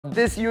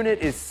This unit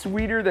is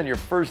sweeter than your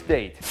first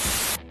date.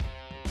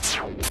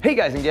 Hey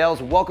guys and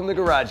gals, welcome to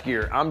Garage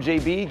Gear. I'm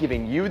JB,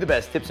 giving you the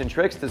best tips and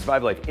tricks to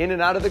survive life in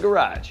and out of the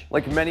garage.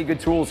 Like many good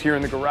tools here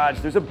in the garage,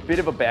 there's a bit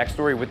of a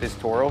backstory with this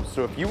Toro,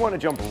 so if you want to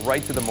jump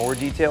right to the mower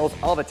details,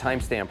 I'll have a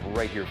timestamp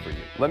right here for you.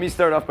 Let me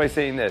start off by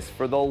saying this.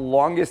 For the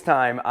longest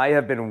time, I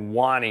have been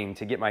wanting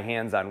to get my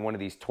hands on one of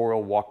these Toro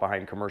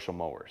walk-behind commercial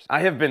mowers. I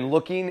have been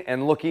looking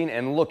and looking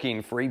and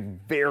looking for a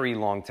very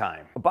long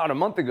time. About a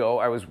month ago,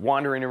 I was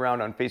wandering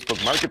around on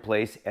Facebook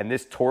Marketplace, and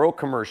this Toro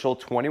commercial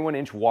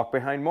 21-inch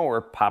walk-behind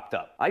mower popped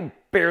up. I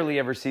barely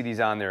ever see these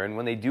on there, and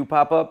when they do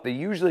pop up, they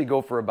usually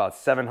go for about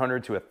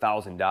 $700 to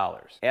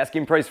 $1,000.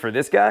 Asking price for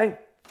this guy?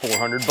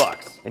 400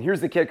 bucks. And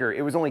here's the kicker,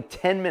 it was only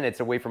 10 minutes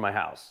away from my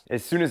house.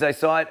 As soon as I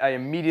saw it, I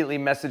immediately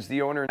messaged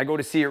the owner. I go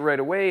to see it right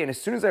away, and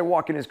as soon as I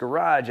walk in his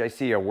garage, I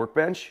see a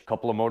workbench, a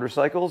couple of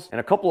motorcycles, and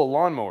a couple of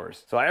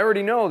lawnmowers. So I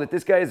already know that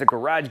this guy is a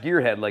garage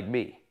gearhead like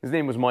me. His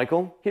name was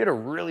Michael. He had a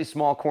really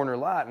small corner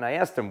lot, and I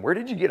asked him, where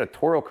did you get a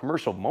Toro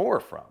commercial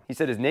mower from? He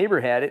said his neighbor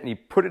had it, and he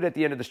put it at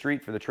the end of the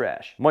street for the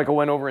trash. Michael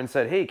went over and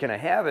said, hey, can I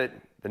have it?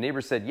 The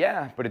neighbor said,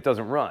 yeah, but it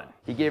doesn't run.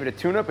 He gave it a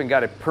tune-up and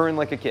got it purring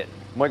like a kitten.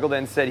 Michael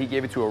then said he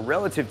gave it to a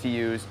relative to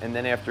use, and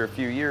then after a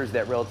few years,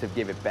 that relative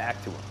gave it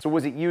back to him. So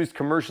was it used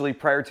commercially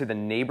prior to the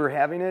neighbor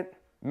having it?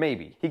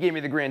 Maybe. He gave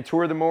me the grand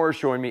tour of the mower,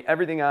 showing me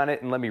everything on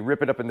it, and let me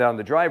rip it up and down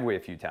the driveway a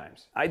few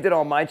times. I did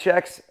all my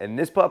checks, and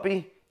this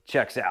puppy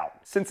checks out.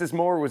 Since this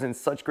mower was in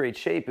such great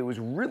shape, it was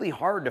really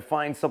hard to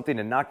find something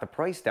to knock the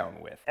price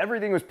down with.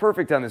 Everything was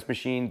perfect on this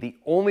machine. The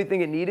only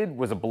thing it needed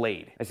was a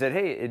blade. I said,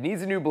 hey, it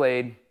needs a new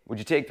blade. Would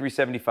you take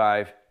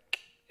 $375?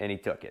 And he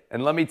took it.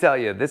 And let me tell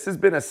you, this has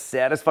been a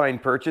satisfying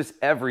purchase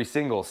every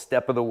single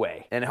step of the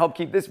way. And to help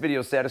keep this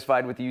video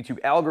satisfied with the YouTube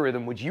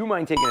algorithm, would you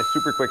mind taking a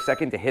super quick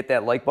second to hit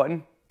that like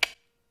button?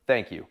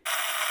 Thank you.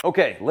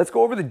 Okay, let's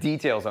go over the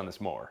details on this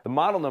mower. The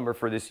model number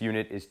for this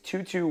unit is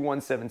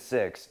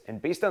 22176,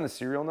 and based on the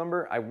serial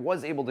number, I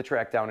was able to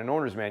track down an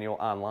owner's manual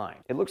online.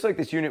 It looks like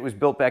this unit was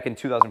built back in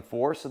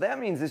 2004, so that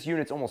means this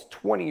unit's almost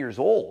 20 years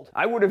old.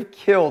 I would have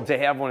killed to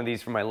have one of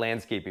these for my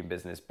landscaping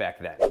business back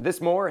then.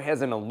 This mower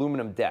has an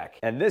aluminum deck,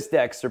 and this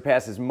deck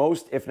surpasses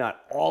most, if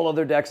not all,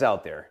 other decks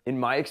out there. In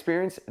my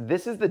experience,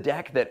 this is the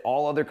deck that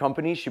all other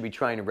companies should be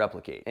trying to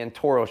replicate, and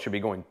Toro should be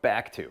going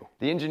back to.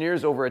 The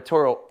engineers over at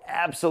Toro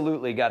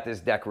absolutely got this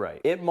deck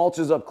right. It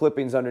mulches up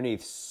clippings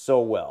underneath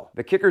so well.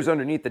 The kickers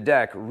underneath the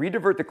deck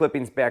redivert the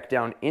clippings back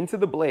down into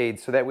the blade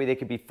so that way they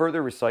can be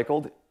further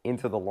recycled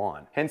into the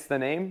lawn. Hence the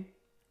name,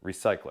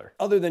 recycler.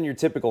 Other than your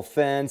typical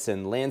fence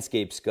and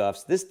landscape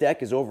scuffs, this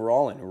deck is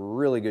overall in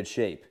really good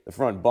shape. The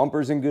front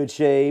bumper's in good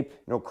shape,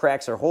 no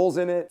cracks or holes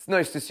in it. It's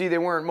nice to see they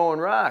weren't mowing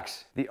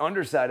rocks. The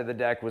underside of the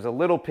deck was a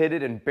little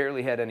pitted and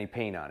barely had any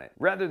paint on it.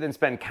 Rather than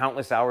spend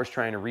countless hours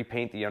trying to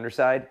repaint the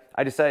underside,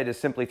 I decided to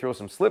simply throw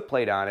some slip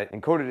plate on it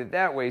and coated it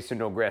that way so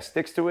no grass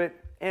sticks to it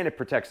and it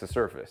protects the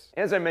surface.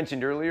 As I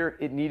mentioned earlier,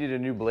 it needed a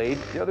new blade.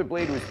 The other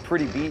blade was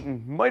pretty beat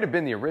and might have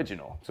been the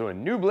original, so a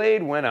new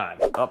blade went on.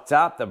 Up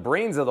top, the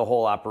brains of the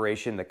whole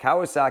operation, the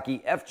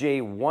Kawasaki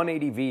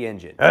FJ180V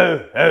engine.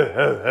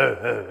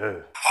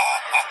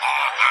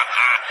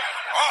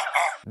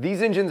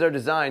 These engines are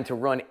designed to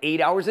run 8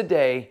 hours a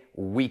day,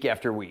 week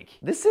after week.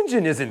 This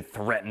engine isn't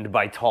threatened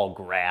by tall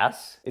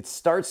grass. It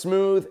starts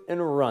smooth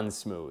and runs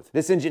smooth.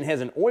 This engine has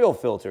an oil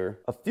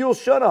filter, a fuel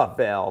shutoff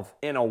valve,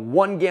 and a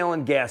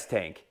 1-gallon gas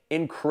tank.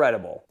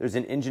 Incredible. There's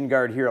an engine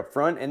guard here up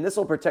front, and this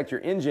will protect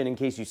your engine in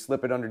case you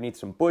slip it underneath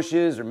some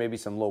bushes or maybe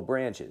some low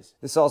branches.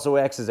 This also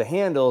acts as a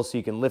handle so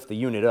you can lift the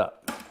unit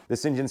up.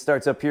 This engine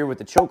starts up here with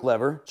the choke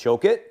lever.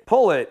 Choke it,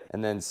 pull it,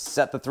 and then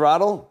set the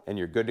throttle, and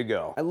you're good to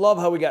go. I love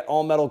how we got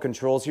all metal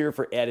controls here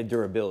for added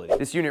durability.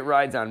 This unit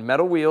rides on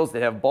metal wheels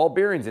that have ball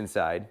bearings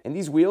inside, and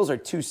these wheels are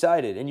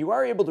two-sided, and you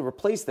are able to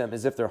replace them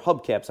as if they're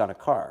hubcaps on a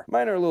car.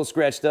 Mine are a little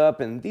scratched up,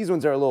 and these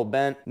ones are a little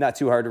bent. Not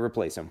too hard to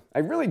replace them. I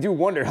really do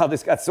wonder how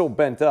this got so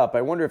bent up.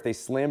 I wonder if they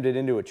slammed it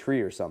into a tree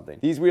or something.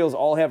 These wheels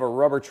all have a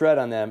rubber tread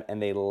on them, and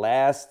they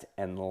last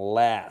and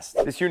last.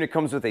 This unit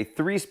comes with a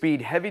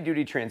 3-speed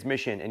heavy-duty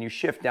transmission, and you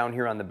shift down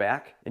here on the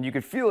back, and you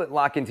can feel it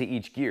lock into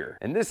each gear.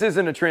 And this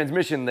isn't a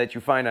transmission that you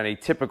find on a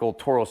typical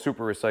Toro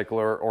Super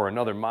Recycler or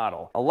another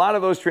model. A lot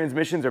of those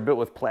transmissions are built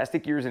with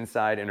plastic gears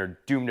inside and are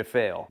doomed to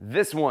fail.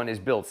 This one is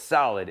built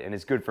solid and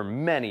is good for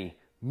many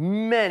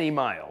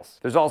miles.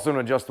 There's also an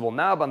adjustable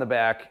knob on the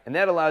back, and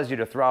that allows you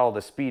to throttle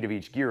the speed of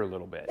each gear a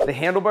little bit. The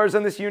handlebars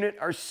on this unit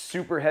are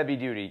super heavy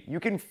duty.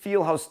 You can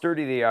feel how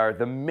sturdy they are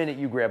the minute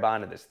you grab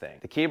onto this thing.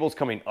 The cables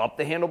coming up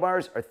the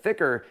handlebars are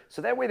thicker,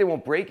 so that way they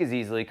won't break as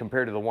easily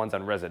compared to the ones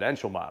on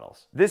residential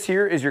models. This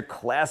here is your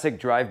classic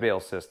drive bale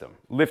system.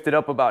 Lift it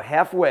up about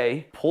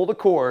halfway, pull the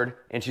cord,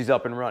 and she's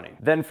up and running.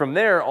 Then from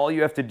there, all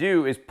you have to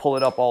do is pull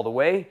it up all the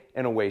way,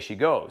 and away she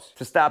goes.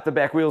 To stop the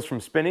back wheels from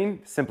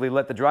spinning, simply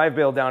let the drive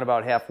bale down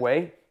about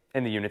halfway,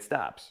 and the unit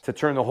stops. To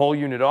turn the whole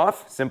unit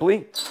off,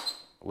 simply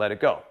let it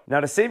go. Now,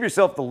 to save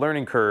yourself the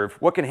learning curve,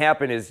 what can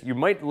happen is you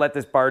might let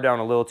this bar down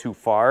a little too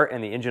far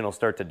and the engine will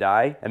start to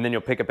die, and then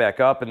you'll pick it back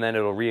up and then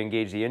it'll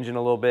re-engage the engine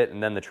a little bit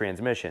and then the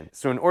transmission.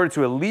 So in order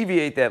to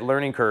alleviate that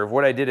learning curve,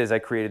 what I did is I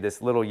created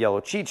this little yellow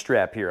cheat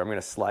strap here. I'm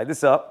gonna slide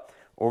this up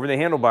over the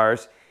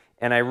handlebars,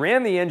 and I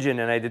ran the engine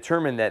and I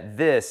determined that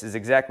this is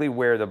exactly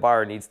where the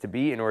bar needs to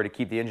be in order to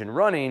keep the engine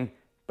running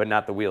but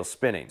not the wheels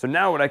spinning. So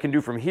now what I can do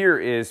from here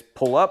is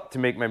pull up to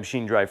make my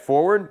machine drive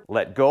forward,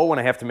 let go when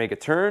I have to make a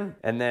turn,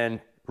 and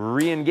then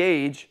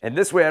re-engage. And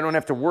this way I don't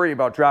have to worry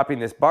about dropping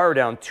this bar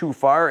down too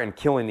far and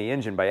killing the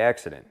engine by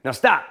accident. Now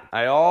stop!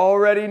 I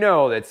already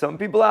know that some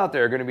people out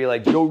there are gonna be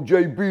like, "Yo,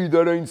 JB,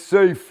 that ain't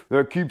safe.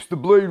 That keeps the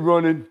blade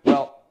running."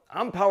 Well,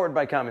 I'm powered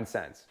by common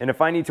sense. And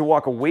if I need to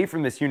walk away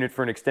from this unit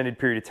for an extended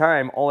period of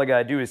time, all I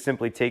gotta do is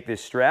simply take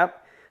this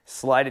strap,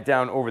 slide it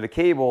down over the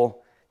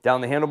cable,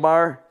 down the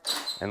handlebar,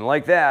 and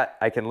like that,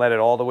 I can let it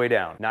all the way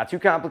down. Not too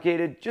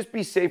complicated, just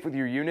be safe with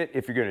your unit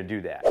if you're gonna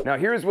do that. Now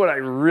here's what I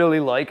really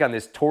like on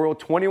this Toro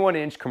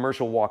 21-inch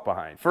commercial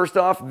walk-behind. First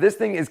off, this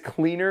thing is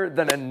cleaner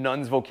than a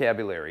nun's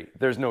vocabulary.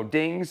 There's no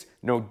dings,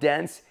 no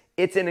dents.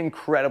 It's in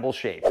incredible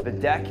shape. The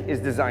deck is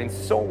designed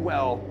so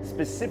well,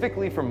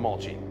 specifically for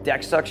mulching.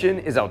 Deck suction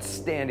is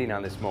outstanding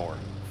on this mower.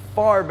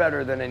 Far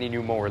better than any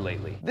new mower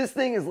lately. This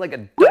thing is like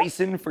a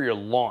Dyson for your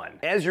lawn.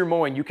 As you're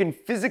mowing, you can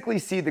physically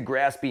see the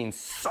grass being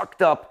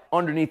sucked up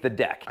underneath the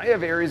deck. I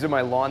have areas of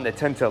my lawn that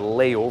tend to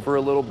lay over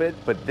a little bit,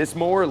 but this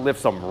mower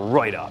lifts them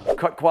right up.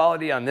 Cut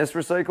quality on this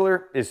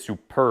recycler is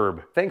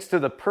superb. Thanks to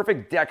the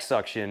perfect deck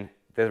suction,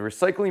 the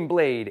recycling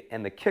blade,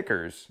 and the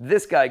kickers,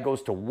 this guy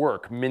goes to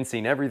work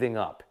mincing everything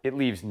up. It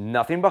leaves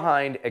nothing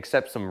behind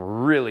except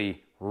some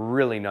really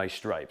nice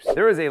stripes.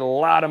 There is a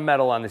lot of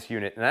metal on this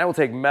unit, and I will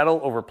take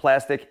metal over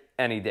plastic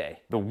any day.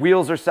 The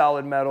wheels are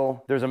solid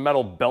metal. There's a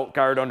metal belt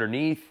guard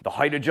underneath. The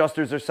height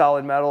adjusters are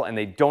solid metal, and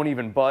they don't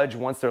even budge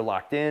once they're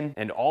locked in.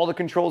 And all the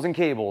controls and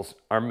cables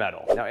are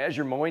metal. Now, as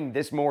you're mowing,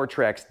 this mower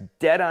tracks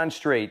dead on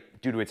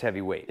straight due to its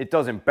heavy weight. It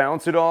doesn't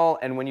bounce at all,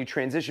 and when you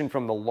transition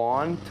from the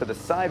lawn to the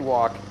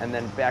sidewalk and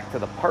then back to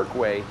the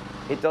parkway,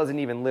 it doesn't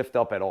even lift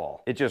up at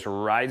all. It just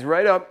rides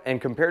right up,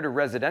 and compared to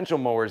residential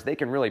mowers, they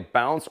can really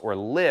bounce or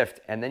lift,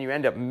 and then you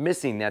end up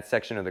missing that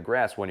section of the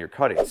grass when you're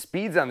cutting.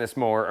 Speeds on this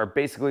mower are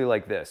basically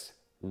like this.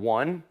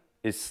 1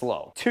 is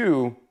slow,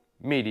 2,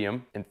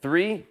 medium, and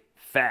 3,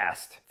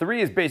 fast.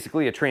 3 is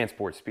basically a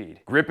transport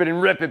speed. Grip it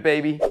and rip it,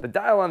 baby. The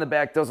dial on the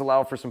back does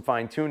allow for some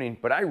fine tuning,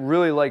 but I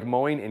really like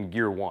mowing in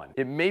gear 1.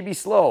 It may be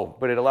slow,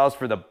 but it allows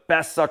for the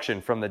best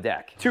suction from the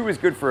deck. 2 is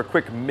good for a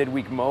quick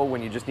midweek mow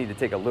when you just need to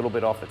take a little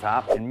bit off the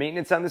top. And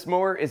maintenance on this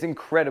mower is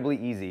incredibly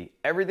easy.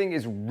 Everything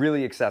is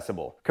really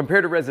accessible.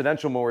 Compared to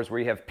residential mowers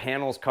where you have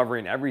panels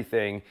covering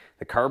everything,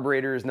 the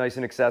carburetor is nice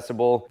and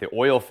accessible, the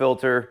oil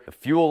filter, the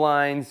fuel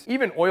lines,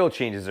 even oil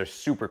changes are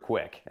super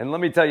quick. And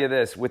let me tell you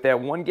this, with that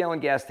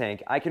 1-gallon gas tank,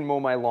 I can mow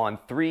my lawn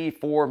 3,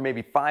 4,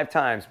 maybe 5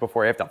 times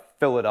before I have to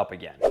fill it up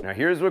again. Now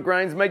here's what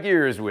grinds my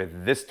gears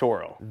with this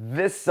Toro.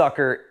 This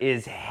sucker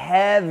is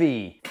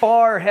heavy,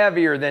 far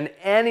heavier than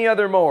any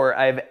other mower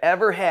I've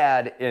ever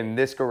had in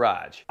this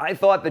garage. I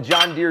thought the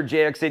John Deere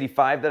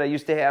JX85 that I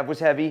used to have was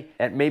heavy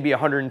at maybe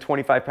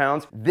 125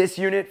 pounds. This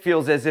unit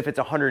feels as if it's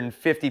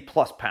 150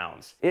 plus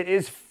pounds. It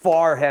is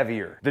far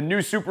heavier. The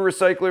new Super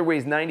Recycler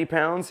weighs 90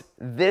 pounds.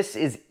 This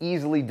is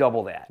easily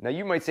double that. Now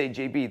you might say,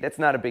 JB, that's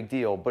not a big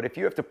deal, but if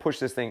you have to push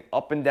this thing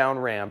up and down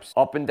ramps,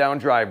 up and down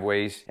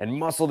driveways, and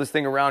muscle this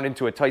thing around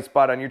into a tight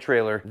spot on your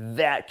trailer,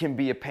 that can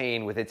be a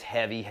pain with its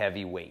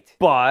heavy weight.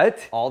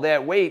 But all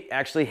that weight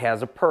actually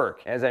has a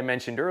perk. As I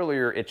mentioned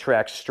earlier, it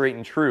tracks straight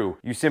and true.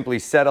 You simply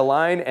set a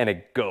line and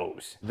it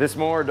goes. This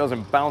mower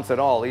doesn't bounce at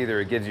all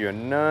either. It gives you a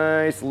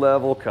nice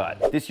level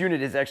cut. This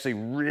unit is actually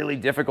really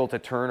difficult to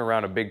turn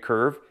around a big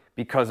curve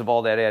because of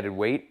all that added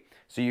weight.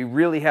 So you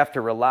really have to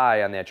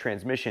rely on that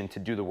transmission to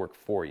do the work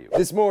for you.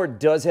 This mower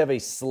does have a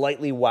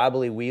slightly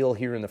wobbly wheel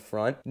here in the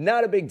front.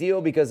 Not a big deal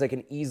because I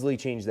can easily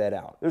change that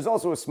out. There's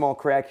also a small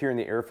crack here in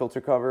the air filter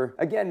cover.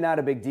 Again, not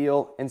a big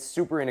deal and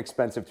super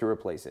inexpensive to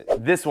replace it.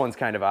 This one's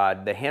kind of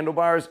odd. The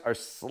handlebars are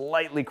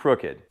slightly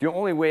crooked. The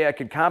only way I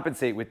could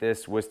compensate with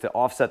this was to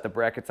offset the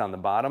brackets on the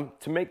bottom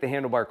to make the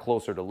handlebar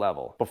closer to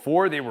level.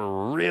 Before, they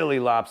were really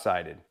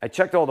lopsided. I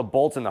checked all the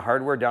bolts and the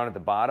hardware down at the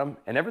bottom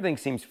and everything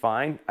seems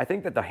fine. I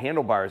think that the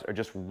handlebars are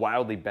just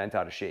wildly bent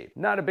out of shape.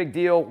 Not a big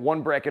deal.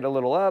 One bracket a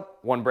little up,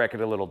 one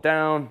bracket a little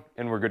down,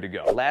 and we're good to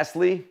go.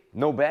 Lastly,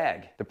 no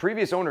bag. The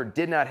previous owner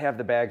did not have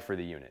the bag for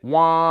the unit.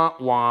 Wah,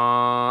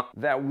 wah.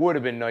 That would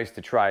have been nice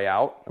to try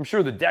out. I'm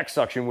sure the deck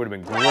suction would have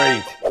been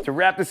great. To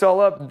wrap this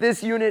all up,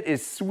 this unit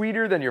is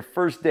sweeter than your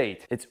first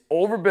date. It's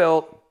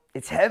overbuilt,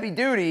 it's heavy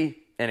duty,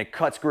 and it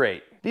cuts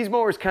great. These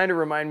mowers kind of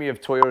remind me of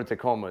Toyota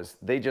Tacomas.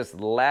 They just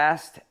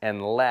last,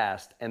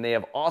 and they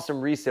have awesome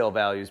resale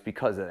values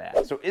because of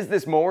that. So is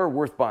this mower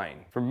worth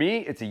buying? For me,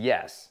 it's a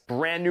yes.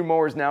 Brand new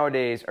mowers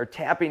nowadays are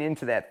tapping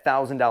into that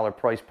 $1,000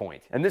 price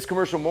point. And this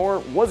commercial mower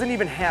wasn't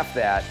even half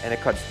that, and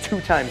it cuts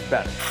 2 times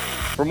better.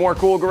 For more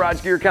cool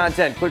garage gear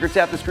content, click or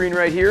tap the screen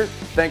right here.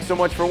 Thanks so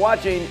much for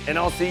watching, and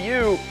I'll see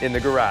you in the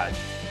garage.